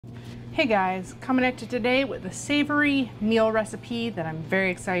Hey guys, coming at you today with a savory meal recipe that I'm very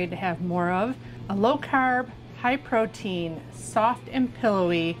excited to have more of. A low carb, high protein, soft and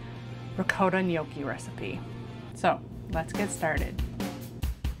pillowy ricotta gnocchi recipe. So let's get started.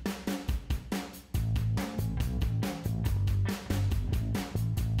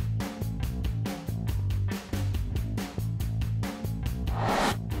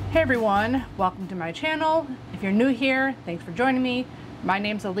 Hey everyone, welcome to my channel. If you're new here, thanks for joining me. My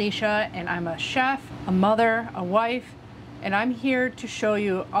name's Alycia and I'm a chef, a mother, a wife, and I'm here to show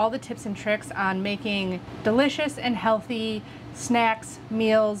you all the tips and tricks on making delicious and healthy snacks,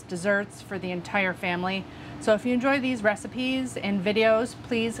 meals, desserts for the entire family. So if you enjoy these recipes and videos,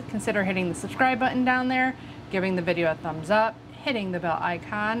 please consider hitting the subscribe button down there, giving the video a thumbs up, hitting the bell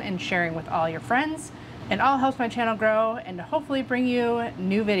icon, and sharing with all your friends. It all helps my channel grow and to hopefully bring you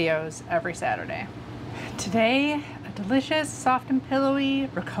new videos every Saturday. Today, a delicious, soft and pillowy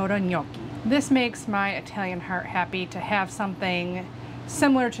ricotta gnocchi. This makes my Italian heart happy to have something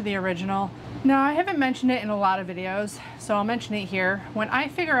similar to the original. Now, I haven't mentioned it in a lot of videos, so I'll mention it here. When I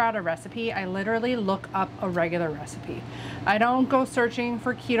figure out a recipe, I literally look up a regular recipe. I don't go searching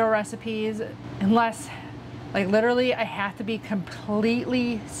for keto recipes unless, like, literally I have to be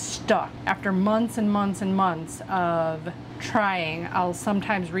completely stuck. After months and months and months of trying, I'll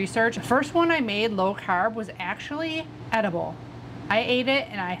sometimes research. The first one I made, low carb, was actually edible. I ate it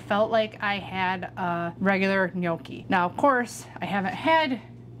and I felt like I had a regular gnocchi. Now, of course, I haven't had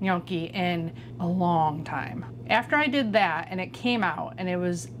gnocchi in a long time. After I did that and it came out and it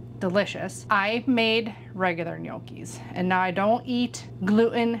was delicious, I made regular gnocchis. And now I don't eat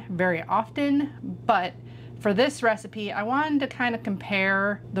gluten very often, but for this recipe, I wanted to kind of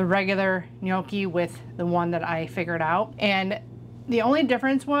compare the regular gnocchi with the one that I figured out. And the only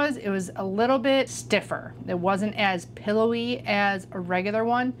difference was it was a little bit stiffer. It wasn't as pillowy as a regular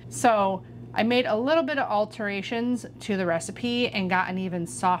one. So I made a little bit of alterations to the recipe and got an even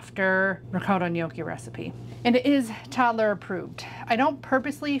softer ricotta gnocchi recipe. And it is toddler approved. I don't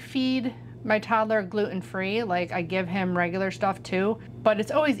purposely feed my toddler gluten-free, like I give him regular stuff too, but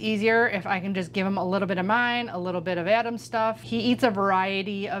it's always easier if I can just give him a little bit of mine, a little bit of Adam's stuff. He eats a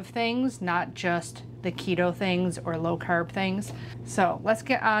variety of things, not just the keto things or low carb things. So let's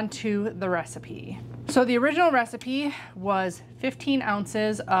get on to the recipe. So the original recipe was 15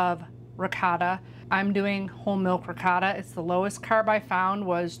 ounces of ricotta. I'm doing whole milk ricotta. It's the lowest carb I found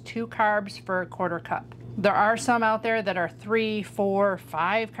was 2 carbs for a quarter cup. There are some out there that are 3, 4,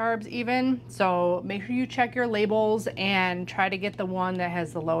 5 carbs even. So make sure you check your labels and try to get the one that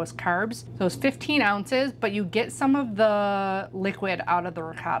has the lowest carbs. So it's 15 ounces, but you get some of the liquid out of the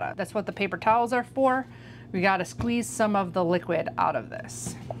ricotta. That's what the paper towels are for. We gotta squeeze some of the liquid out of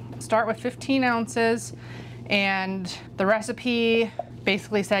this. Start with 15 ounces and the recipe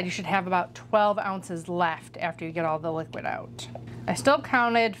basically said you should have about 12 ounces left after you get all the liquid out. I still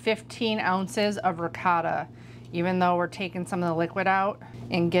counted 15 ounces of ricotta, even though we're taking some of the liquid out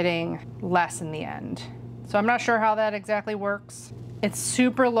and getting less in the end. So I'm not sure how that exactly works. It's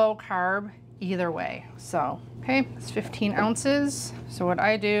super low carb either way. So, okay, it's 15 ounces. So what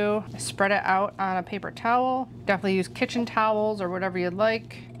I do is spread it out on a paper towel. Definitely use kitchen towels or whatever you'd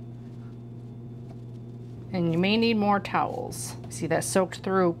like. And you may need more towels. See, that soaked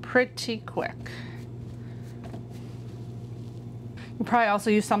through pretty quick. You probably also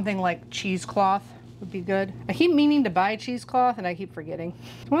use something like cheesecloth would be good. I keep meaning to buy cheesecloth and I keep forgetting.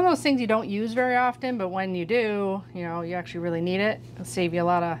 It's one of those things you don't use very often, but when you do, you know, you actually really need it. It'll save you a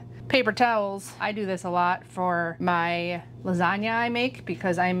lot of paper towels. I do this a lot for my lasagna I make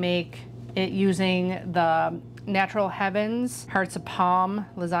because I make it using the Natural Heavens Hearts of Palm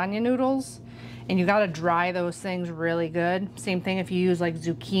lasagna noodles. And you gotta dry those things really good. Same thing if you use like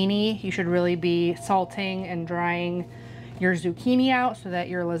zucchini, you should really be salting and drying your zucchini out so that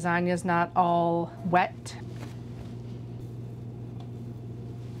your lasagna is not all wet.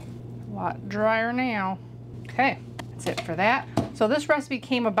 A lot drier now. Okay, that's it for that. So this recipe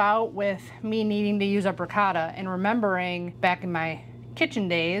came about with me needing to use up ricotta and remembering back in my kitchen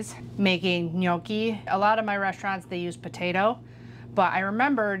days making gnocchi. A lot of my restaurants, they use potato. But I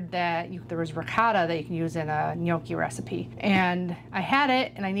remembered that there was ricotta that you can use in a gnocchi recipe. And I had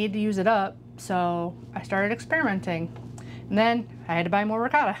it and I needed to use it up, so I started experimenting. And then I had to buy more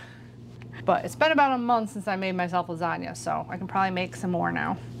ricotta. But it's been about a month since I made myself lasagna, so I can probably make some more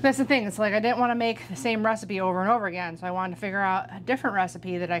now. That's the thing, it's like I didn't want to make the same recipe over and over again, so I wanted to figure out a different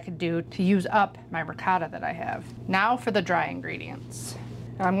recipe that I could do to use up my ricotta that I have. Now for the dry ingredients.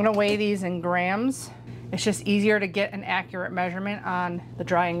 I'm gonna weigh these in grams. It's just easier to get an accurate measurement on the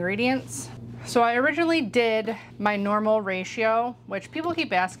dry ingredients. So I originally did my normal ratio, which people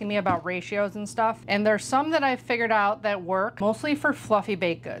keep asking me about ratios and stuff, and there's some that I've figured out that work, mostly for fluffy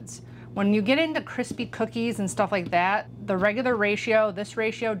baked goods. When you get into crispy cookies and stuff like that, the regular ratio, this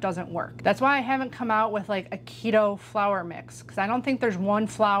ratio doesn't work. That's why I haven't come out with like a keto flour mix, because I don't think there's one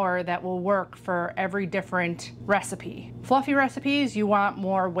flour that will work for every different recipe. Fluffy recipes, you want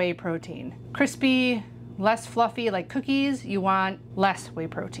more whey protein. Crispy, less fluffy like cookies, you want less whey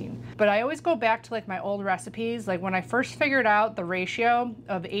protein. But I always go back to like my old recipes, like when I first figured out the ratio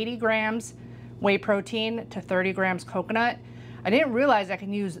of 80 grams whey protein to 30 grams coconut, I didn't realize I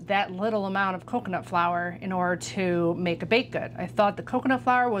can use that little amount of coconut flour in order to make a baked good. I thought the coconut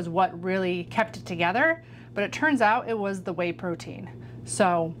flour was what really kept it together, but it turns out it was the whey protein.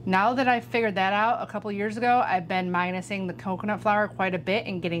 So now that I've figured that out a couple years ago, I've been minusing the coconut flour quite a bit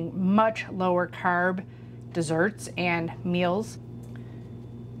and getting much lower carb desserts and meals.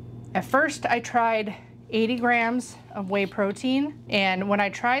 At first I tried 80 grams of whey protein, and when I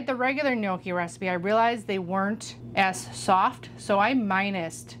tried the regular gnocchi recipe, I realized they weren't as soft, so I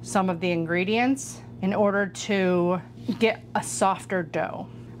minused some of the ingredients in order to get a softer dough.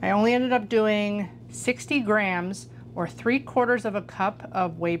 I only ended up doing 60 grams or 3/4 of a cup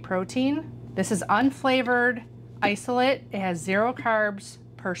of whey protein. This is unflavored isolate. It has 0 carbs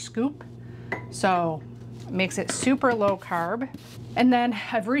per scoop, so it makes it super low carb. And then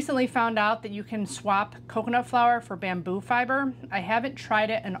I've recently found out that you can swap coconut flour for bamboo fiber. I haven't tried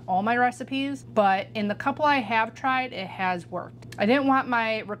it in all my recipes, but in the couple I have tried, it has worked. I didn't want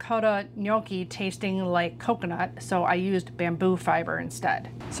my ricotta gnocchi tasting like coconut, so I used bamboo fiber instead.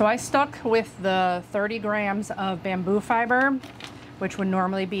 So I stuck with the 30 grams of bamboo fiber, which would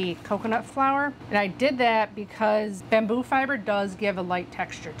normally be coconut flour. And I did that because bamboo fiber does give a light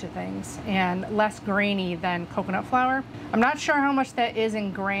texture to things and less grainy than coconut flour. I'm not sure how much that is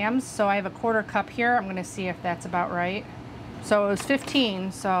in grams, so I have a 1/4 cup here. I'm gonna see if that's about right. So it was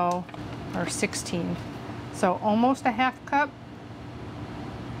 15, so, or 16. So almost a 1/2 cup.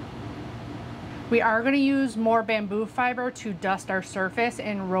 We are going to use more bamboo fiber to dust our surface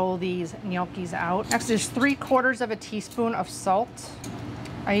and roll these gnocchis out. Next is 3/4 of a teaspoon of salt.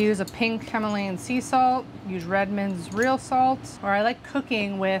 I use a pink Himalayan sea salt, use Redmond's real salt, or I like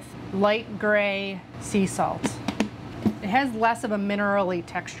cooking with light gray sea salt. It has less of a minerally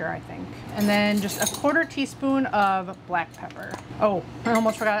texture, I think. And then just a 1/4 teaspoon of black pepper. Oh, I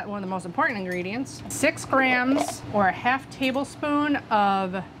almost forgot one of the most important ingredients. 6 grams or a 1/2 tablespoon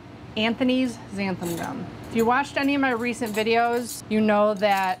of Anthony's xanthan gum. If you watched any of my recent videos, you know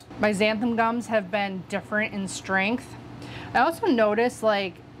that my xanthan gums have been different in strength. I also noticed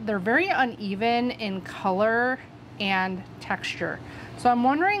like they're very uneven in color and texture. So I'm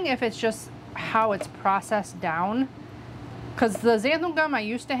wondering if it's just how it's processed down, because the xanthan gum I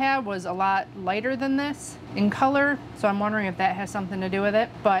used to have was a lot lighter than this in color, so I'm wondering if that has something to do with it.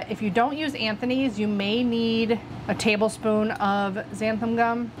 But if you don't use Anthony's, you may need a tablespoon of xanthan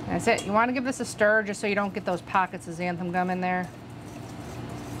gum. That's it. You want to give this a stir just so you don't get those pockets of xanthan gum in there.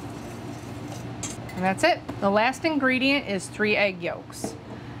 And that's it. The last ingredient is 3 egg yolks.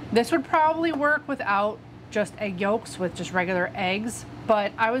 This would probably work without just egg yolks, with just regular eggs,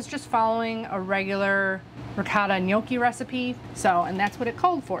 but I was just following a regular ricotta gnocchi recipe, and that's what it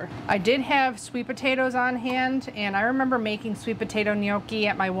called for. I did have sweet potatoes on hand, and I remember making sweet potato gnocchi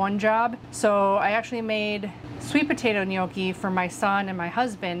at my one job, so I actually made sweet potato gnocchi for my son and my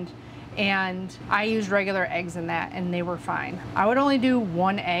husband, and I used regular eggs in that, and they were fine. I would only do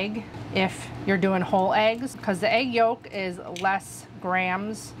 1 egg if you're doing whole eggs, because the egg yolk is less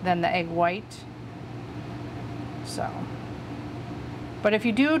grams than the egg white. So, but if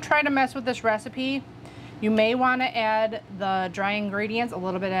you do try to mess with this recipe, you may want to add the dry ingredients a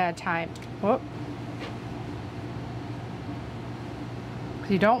little bit at a time. Whoop.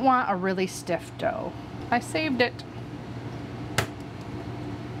 You don't want a really stiff dough. I saved it.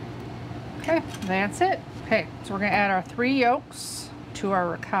 Okay, that's it. Okay, so we're gonna add our 3 yolks to our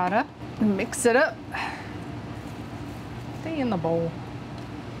ricotta and mix it up. Stay in the bowl.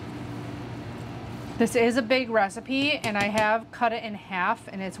 This is a big recipe, and I have cut it in half,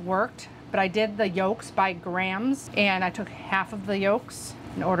 and it's worked, but I did the yolks by grams, and I took half of the yolks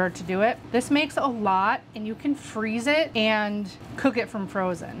in order to do it. This makes a lot, and you can freeze it and cook it from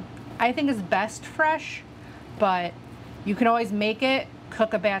frozen. I think it's best fresh, but you can always make it,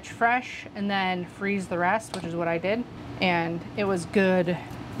 cook a batch fresh, and then freeze the rest, which is what I did, and it was good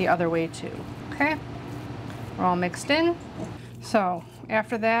the other way too. Okay, we're all mixed in. So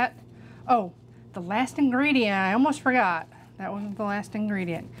after that, oh, the last ingredient, I almost forgot. That wasn't the last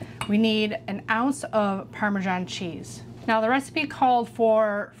ingredient. We need 1 ounce of Parmesan cheese. Now the recipe called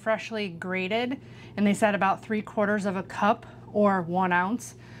for freshly grated, and they said about 3/4 of a cup or 1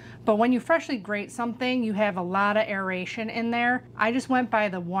 ounce. But when you freshly grate something, you have a lot of aeration in there. I just went by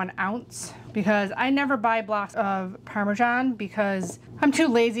the 1 ounce because I never buy blocks of Parmesan because I'm too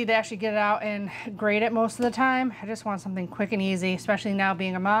lazy to actually get it out and grate it most of the time. I just want something quick and easy, especially now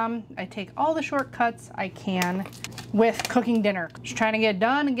being a mom. I take all the shortcuts I can with cooking dinner. Just trying to get it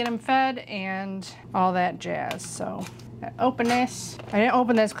done and get them fed and all that jazz. So open this. I didn't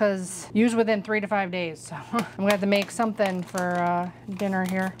open this because used within 3 to 5 days. So I'm gonna have to make something for dinner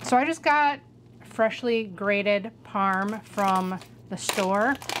here. So I just got freshly grated Parm from the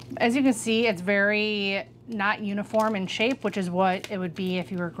store. As you can see, it's very not uniform in shape, which is what it would be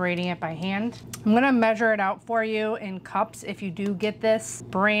if you were grating it by hand. I'm gonna measure it out for you in cups if you do get this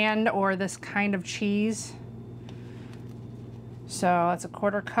brand or this kind of cheese. So that's a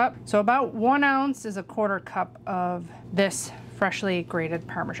 1/4 cup. So about 1 ounce is a 1/4 cup of this freshly grated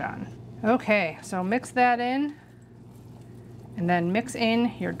Parmesan. Okay, so mix that in and then mix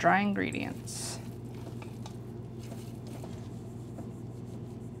in your dry ingredients.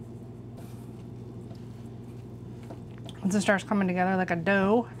 Once it starts coming together like a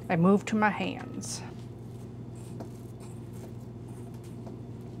dough, I move to my hands.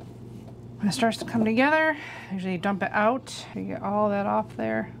 When it starts to come together, I usually dump it out. You get all that off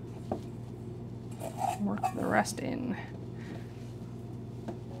there. Work the rest in.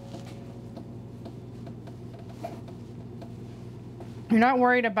 You're not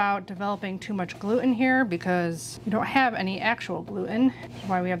worried about developing too much gluten here because you don't have any actual gluten. That's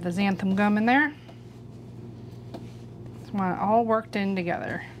why we have the xanthan gum in there. Just want it all worked in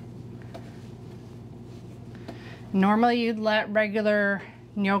together. Normally you'd let regular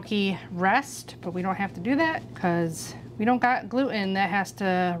gnocchi rest, but we don't have to do that because we don't got gluten that has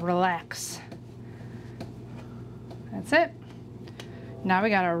to relax. That's it. Now we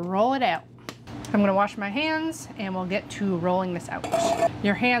gotta roll it out. I'm gonna wash my hands and we'll get to rolling this out.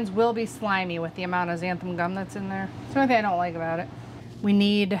 Your hands will be slimy with the amount of xanthan gum that's in there. That's the only thing I don't like about it. We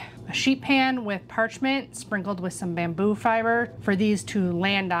need a sheet pan with parchment sprinkled with some bamboo fiber for these to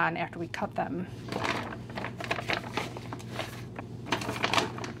land on after we cut them.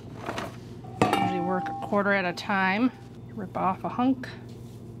 Work a 1/4 at a time. Rip off a hunk.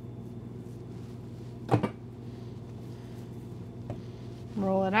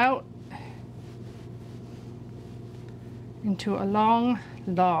 Roll it out into a long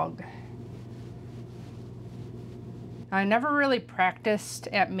log. I never really practiced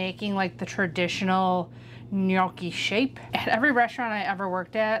at making like the traditional gnocchi shape. At every restaurant I ever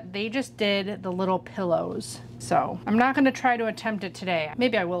worked at, they just did the little pillows. So I'm not gonna try to attempt it today.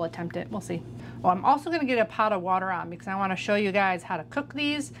 Maybe I will attempt it, we'll see. Well, I'm also gonna get a pot of water on because I wanna show you guys how to cook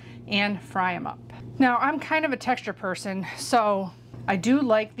these and fry them up. Now, I'm kind of a texture person, so I do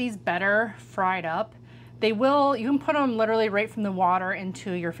like these better fried up. You can put them literally right from the water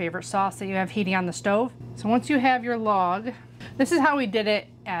into your favorite sauce that you have heating on the stove. So once you have your log, this is how we did it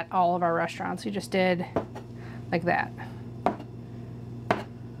at all of our restaurants. We just did like that.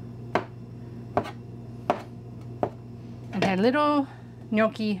 And had little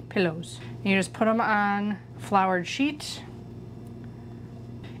gnocchi pillows. And you just put them on a floured sheet.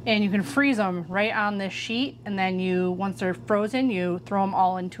 And you can freeze them right on this sheet. And then once they're frozen, you throw them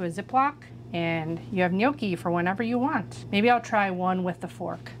all into a Ziploc. And you have gnocchi for whenever you want. Maybe I'll try one with the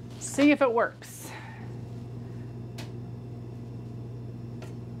fork. See if it works.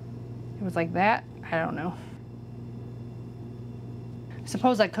 It was like that. I don't know. I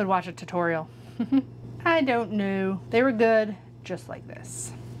suppose I could watch a tutorial. I don't know. They were good just like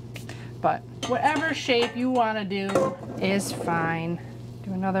this. But whatever shape you want to do is fine.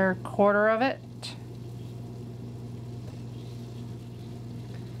 Do another 1/4 of it.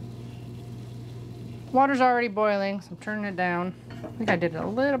 Water's already boiling, so I'm turning it down. I think I did it a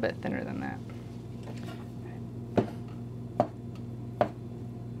little bit thinner than that.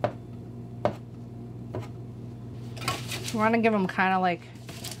 You want to give them kind of like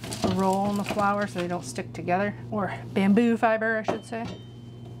a roll in the flour so they don't stick together, or bamboo fiber, I should say.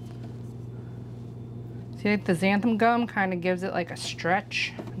 See, like the xanthan gum kind of gives it like a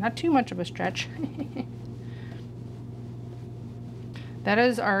stretch, not too much of a stretch. That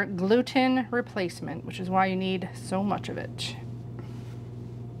is our gluten replacement, which is why you need so much of it.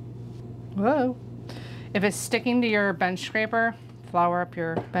 Whoa. If it's sticking to your bench scraper, flour up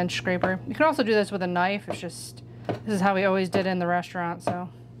your bench scraper. You can also do this with a knife. It's just, this is how we always did it in the restaurant, so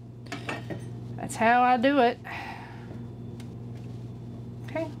that's how I do it.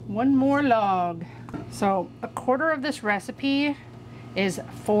 Okay, one more log. So a 1/4 of this recipe is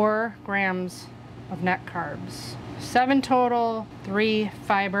 4 grams of net carbs. 7 total, 3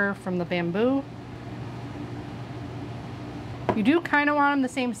 fiber from the bamboo. You do kind of want them the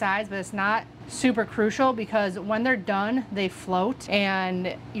same size, but it's not super crucial because when they're done, they float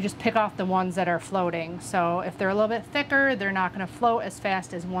and you just pick off the ones that are floating. So if they're a little bit thicker, they're not going to float as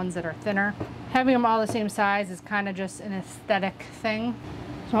fast as ones that are thinner. Having them all the same size is kind of just an aesthetic thing.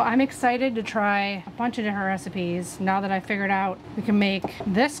 So I'm excited to try a bunch of different recipes now that I figured out we can make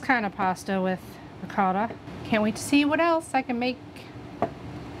this kind of pasta with ricotta. Can't wait to see what else I can make.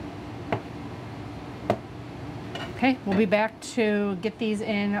 Okay, we'll be back to get these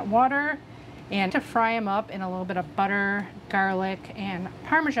in water and to fry them up in a little bit of butter, garlic, and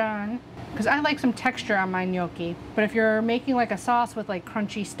Parmesan, because I like some texture on my gnocchi. But if you're making like a sauce with like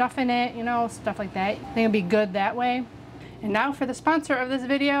crunchy stuff in it, you know, stuff like that, I think it'll be good that way. And now for the sponsor of this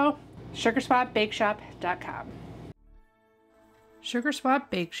video, SugarSwapBakeShop.com. Sugar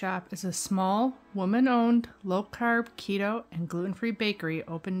Swap Bake Shop is a small, woman-owned, low-carb, keto, and gluten-free bakery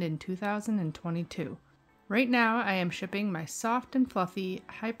opened in 2022. Right now, I am shipping my soft and fluffy,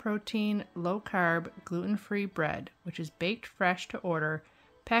 high-protein, low-carb, gluten-free bread, which is baked fresh to order,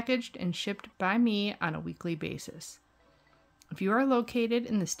 packaged and shipped by me on a weekly basis. If you are located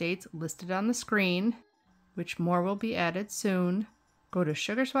in the states listed on the screen, which more will be added soon, go to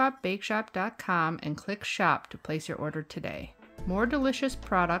SugarSwapBakeShop.com and click Shop to place your order today. More delicious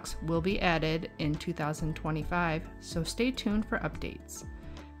products will be added in 2025, so stay tuned for updates.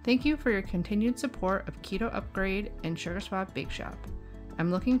 Thank you for your continued support of Keto Upgrade and Sugar Swap Bake Shop.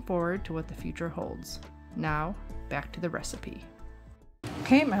 I'm looking forward to what the future holds. Now, back to the recipe.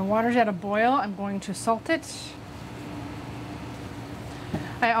 Okay, my water's at a boil. I'm going to salt it.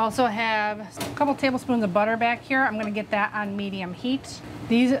 I also have a couple tablespoons of butter back here. I'm going to get that on medium heat.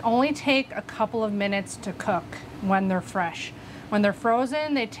 These only take a couple of minutes to cook when they're fresh. When they're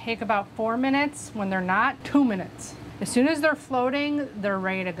frozen, they take about 4 minutes. When they're not, 2 minutes. As soon as they're floating, they're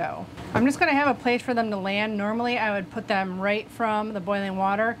ready to go. I'm just gonna have a place for them to land. Normally I would put them right from the boiling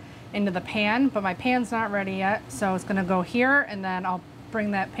water into the pan, but my pan's not ready yet, so it's gonna go here and then I'll bring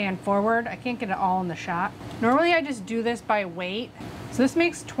that pan forward. I can't get it all in the shot. Normally I just do this by weight. So this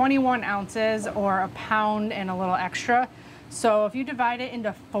makes 21 ounces or a pound and a little extra. So if you divide it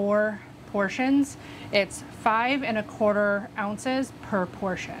into 4 portions, it's 5 1/4 ounces per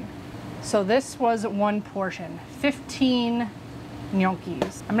portion. So this was 1 portion, 15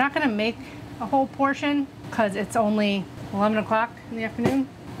 gnocchis. I'm not gonna make a whole portion because it's only 11 o'clock in the afternoon.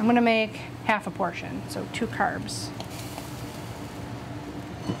 I'm gonna make half a portion, so 2 carbs.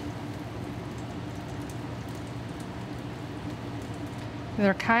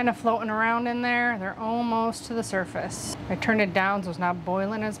 They're kind of floating around in there. They're almost to the surface. I turned it down so it's not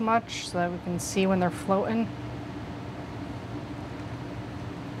boiling as much so that we can see when they're floating.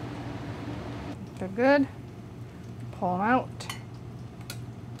 They're good. Pull them out.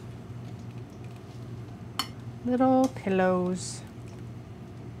 Little pillows.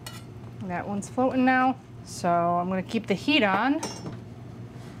 That one's floating now. So I'm going to keep the heat on.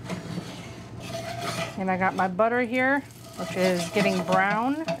 And I got my butter here, which is getting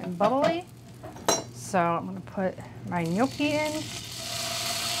brown and bubbly. So I'm going to put my gnocchi in.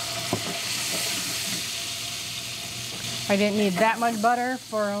 I didn't need that much butter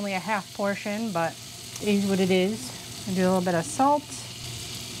for only a half portion, but it is what it is. I do a little bit of salt,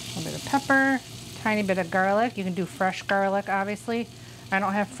 a little bit of pepper, tiny bit of garlic. You can do fresh garlic, obviously. I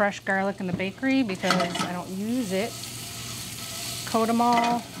don't have fresh garlic in the bakery because I don't use it. Coat them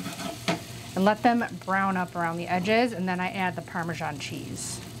all and let them brown up around the edges, and then I add the Parmesan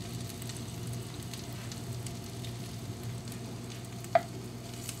cheese.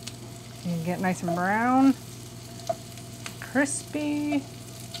 And get nice and brown. Crispy.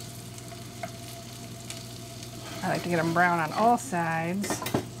 I like to get them brown on all sides.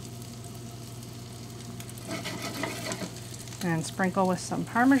 And sprinkle with some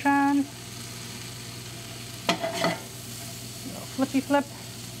Parmesan. A little flippy flip.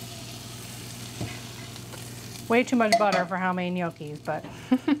 Way too much butter for how many gnocchis, but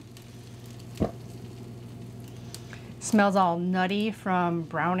smells all nutty from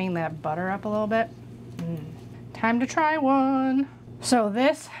browning that butter up a little bit. Time to try one. So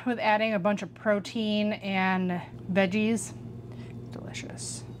this, with adding a bunch of protein and veggies,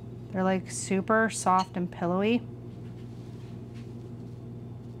 delicious. They're like super soft and pillowy.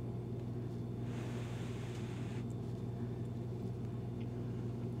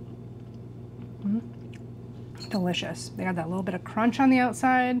 Delicious. They got that little bit of crunch on the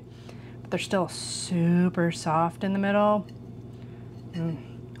outside, but they're still super soft in the middle.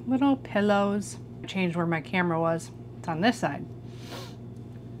 Little pillows. I changed where my camera was. It's on this side.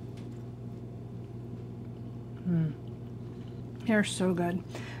 They're so good.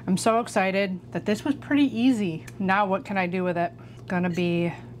 I'm so excited that this was pretty easy. Now what can I do with it? Gonna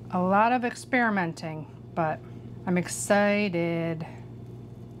be a lot of experimenting, but I'm excited.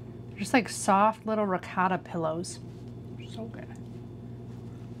 They're just like soft little ricotta pillows. So good.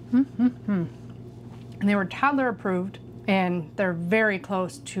 And they were toddler approved, and they're very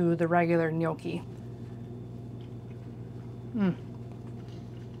close to the regular gnocchi.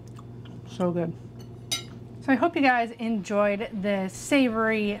 So good. So I hope you guys enjoyed this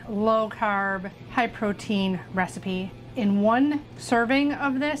savory, low carb, high protein recipe. In one serving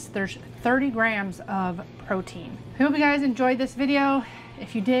of this, there's 30 grams of protein. I hope you guys enjoyed this video.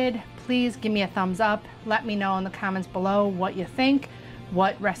 If you did, please give me a thumbs up. Let me know in the comments below what you think,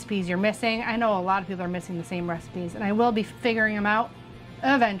 what recipes you're missing. I know a lot of people are missing the same recipes, and I will be figuring them out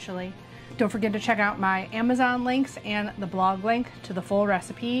eventually. Don't forget to check out my Amazon links and the blog link to the full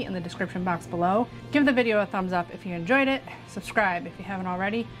recipe in the description box below. Give the video a thumbs up if you enjoyed it. Subscribe if you haven't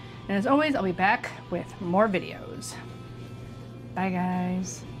already. And as always, I'll be back with more videos. Bye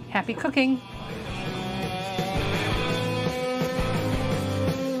guys. Happy cooking.